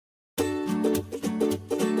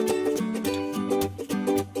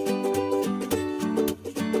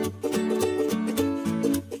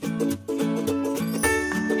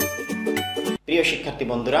প্রিয় শিক্ষার্থী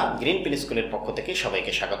বন্ধুরা, গ্রিনপেন স্কুলের পক্ষ থেকে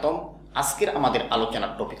সবাইকে স্বাগতম। আজকের আমাদের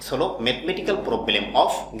আলোচনার টপিকস হলো ম্যাথমেটিক্যাল প্রবলেম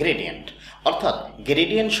অফ গ্রেডিয়েন্ট, অর্থাৎ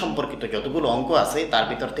গ্রেডিয়েন্ট সম্পর্কিত যতগুলো অঙ্ক আছে তার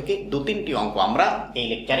ভিতর থেকে দু-তিনটি অঙ্ক আমরা এই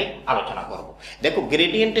লেকচারে আলোচনা করব। দেখো,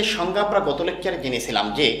 গ্রেডিয়েন্টের সংজ্ঞা আমরা গত লেকচারে জেনেছিলাম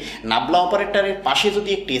যে নাবলা অপারেটরের পাশে যদি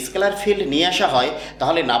একটি স্কেলার ফিল্ড নিয়ে আসা হয়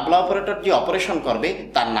তাহলে নাবলা অপারেটর যে অপারেশন করবে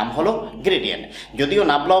তার নাম হলো গ্রেডিয়েন্ট। যদিও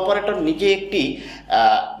নাবলা অপারেটর নিজে একটি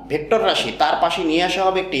ভেক্টর রাশি, তার পাশে নিয়ে আসা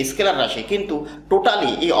হবে একটি স্কেলার রাশি, কিন্তু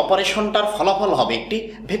টোটালি এই অপারেশনটার ফলাফল হবে একটি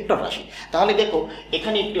ভেক্টর রাশি। তাহলে দেখো,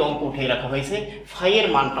 এখানে একটি অঙ্ক উঠিয়ে রাখা হয়েছে। ফাইয়ের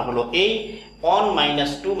মানটা হলো এই 1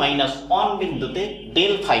 - 2 - 1 বিন্দুতে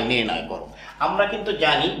ডেল ফাই নির্ণয় করো। আমরা কিন্তু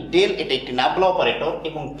জানি ডেল এটা একটি নাবলা অপারেটর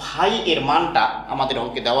এবং ফাই এর মানটা আমাদের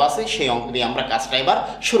অঙ্কে দেওয়া আছে। সেই অঙ্ক দিয়ে আমরা কাজটা এবার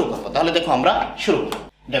শুরু করবো। তাহলে দেখো, আমরা শুরু করব।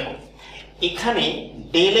 দেখো, এখানে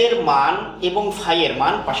ডেলের মান এবং ফাই এর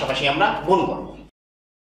মান পাশাপাশি আমরা গুণ করব।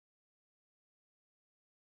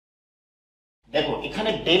 দেখো,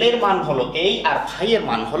 এখানে ডেলের মান হলো এই আর ফাই এর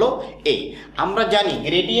মান হলো এই। আমরা জানি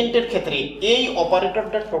গ্রেডিয়েন্টের ক্ষেত্রে এই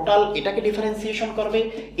অপারেটরটা টোটাল এটাকে ডিফারেন্সিয়েশন করবে,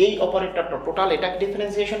 এই অপারেটরটা টোটাল এটাকে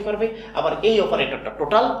ডিফারেন্সিয়েশন করবে, আবার এই অপারেটরটা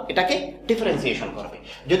টোটাল এটাকে ডিফারেন্সিয়েশন করবে।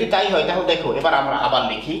 যদি তাই হয় তাহলে দেখো, এবার আমরা আবার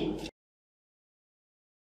লিখি।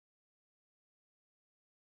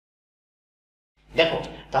 দেখো,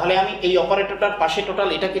 তাহলে আমি এই অপারেটরটার পাশে টোটাল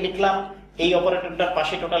এটাকে লিখলাম, এই অপারেটরটার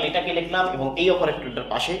পাশে টোটাল এটাকে লিখলাম এবং এই অপারেটরটার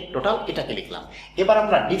পাশে টোটাল এটাকে লিখলাম। এবার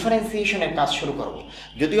আমরা ডিফারেন্সিয়েশনের কাজ শুরু করব।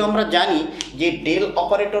 যদিও আমরা জানি যে ডেল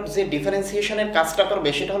অপারেটর যে ডিফারেন্সিয়েশনের কাজটা করবে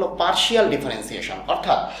সেটা হলো পার্শিয়াল ডিফারেন্সিয়েশন,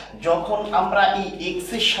 অর্থাৎ যখন আমরা এই এক্স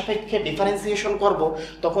এর সাপেক্ষে ডিফারেন্সিয়েশন করব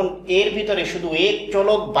তখন এর ভিতরে শুধু এক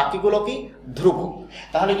চলক, বাকিগুলো কি ধ্রুবক।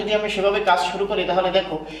 তাহলে যদি আমি সেভাবে কাজ শুরু করি তাহলে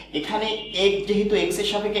দেখো, এখানে এক যেহেতু এক্স এর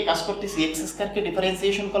সাপেক্ষে কাজ করতেছি, এক্স স্কয়ারকে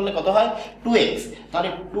ডিফারেন্সিয়েশন করলে কত হয় 2x, তাহলে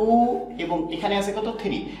 2 এবং এখানে আছে কত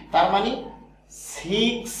 3, তার মানে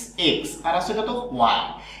 6x আর আছে কত y।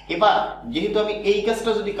 এবার যেহেতু আমি এই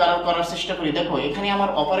কাজটা যদি করার চেষ্টা করি, দেখো এখানে আমার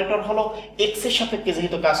অপারেটর হলো x এর সাপেক্ষে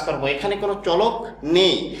যেহেতু কাজ করব, এখানে কোনো চলক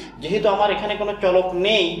নেই। যেহেতু আমার এখানে কোনো চলক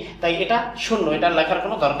নেই তাই এটা শূন্য, এটা লেখার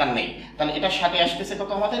কোনো দরকার নেই। তাহলে এটার সাথে আসতেছে কত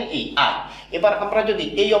আমাদের এই r। এবার আমরা যদি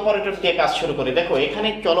এই অপারেটর দিয়ে কাজ শুরু করি, দেখো এখানে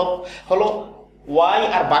চলক হলো y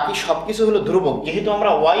আর বাকি সবকিছু হলো ধ্রুবক। যেহেতু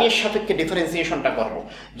আমরা y এর সাপেক্ষে ডিফারেন্সিয়েশনটা করব,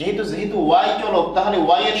 যেহেতু y চলক, তাহলে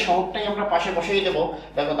y এর সহগটাই আমরা পাশে বসিয়ে দেব।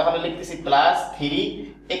 দেখো, তাহলে লিখতেছি প্লাস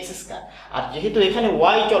 3x স্কয়ার। আর যেহেতু এখানে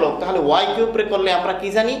y চলক, তাহলে y কিউবে করলে আমরা কি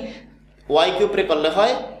জানি, y কিউবে করলে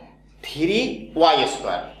হয় 3y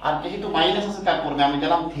স্কয়ার। আর যেহেতু মাইনাস আছে তার পূর্বে আমি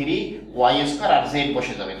দিলাম 3y স্কয়ার আর z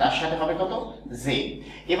বসে যাবে, তার সাথে হবে কত z।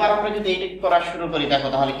 এবার আমরা যদি এটা করা শুরু করি, দেখো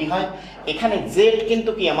তাহলে কি হয়, এখানে z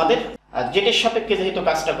কিন্তু কি আমাদের জেটের সাপেক্ষে যেহেতু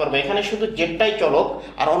কাজটা করবে, এখানে শুধু জেটটাই চলক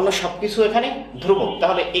আর অন্য সবকিছু এখানে ধ্রুবক।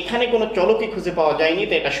 তাহলে এখানে কোনো চলকই খুঁজে পাওয়া যায়নি,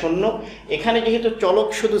 তো এটা শূন্য। এখানে যেহেতু চলক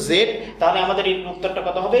শুধু জেড, তাহলে আমাদের এই উত্তরটা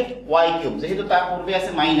কত হবে y কিউব। যেহেতু তার পূর্বে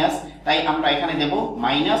আছে মাইনাস, তাই আমরা এখানে দেব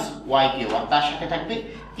 -y কিউব আর তার সাথে থাকবে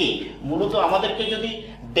কে। মূলত আমাদেরকে যদি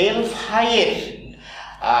ডেল ফাই এর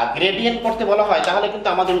গ্রেডিয়েন্ট করতে বলা হয় তাহলে কিন্তু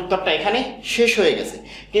আমাদের উত্তরটা এখানে শেষ হয়ে গেছে,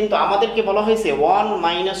 কিন্তু আমাদেরকে বলা হয়েছে 1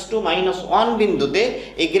 - 2 - 1 বিন্দুতে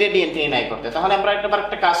এই গ্রেডিয়েন্ট নির্ণয় করতে। তাহলে আমরা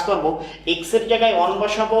একটা কাজ করব, x এর জায়গায় 1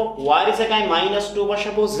 বসাবো, y এর জায়গায় -2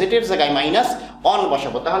 বসাবো, z এর জায়গায় -1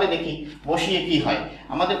 বসাবো। তাহলে দেখি বসিয়ে কি হয়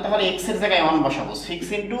আমাদের। তাহলে x এর জায়গায় 1 বসাবো, 6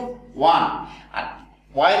 × 1, আর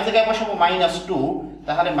y এর জায়গায় বসাবো -2,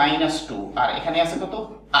 তাহলে -2 আর এখানে আছে কত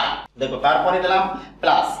i। দেখো, তারপরে দিলাম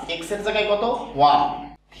প্লাস x এর জায়গায় কত 1,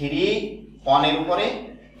 3 1 এর উপরে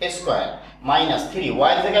স্কয়ার, -3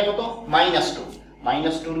 y এর জায়গায় কত -2,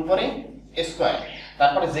 -2 এর উপরে স্কয়ার,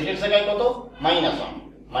 তারপরে z এর জায়গায় কত -1,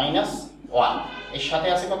 -1 এর সাথে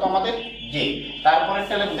আছে কত আমাদের j। তারপরে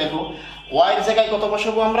দেখো y এর জায়গায় কত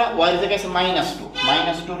বসাবো আমরা, y এর জায়গায় আছে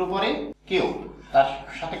 -2 এর উপরে কিউব, তার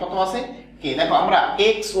সাথে কত আছে কে। দেখো, আমরা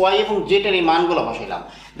x, y এবং z এর এই মানগুলো বসাইলাম।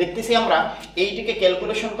 দেখতেছি আমরা এইটাকে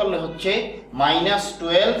ক্যালকুলেশন করলে হচ্ছে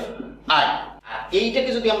 -12i, আর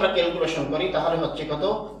এইটাকে যদি আমরা ক্যালকুলেশন করি তাহলে হচ্ছে কত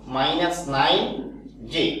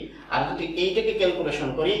 -9j, আর যদি এইটাকে ক্যালকুলেশন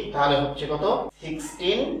করি তাহলে হচ্ছে কত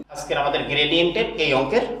 16। আজকের আমাদের গ্রেডিয়েন্টের এই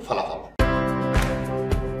অঙ্কের ফলাফল।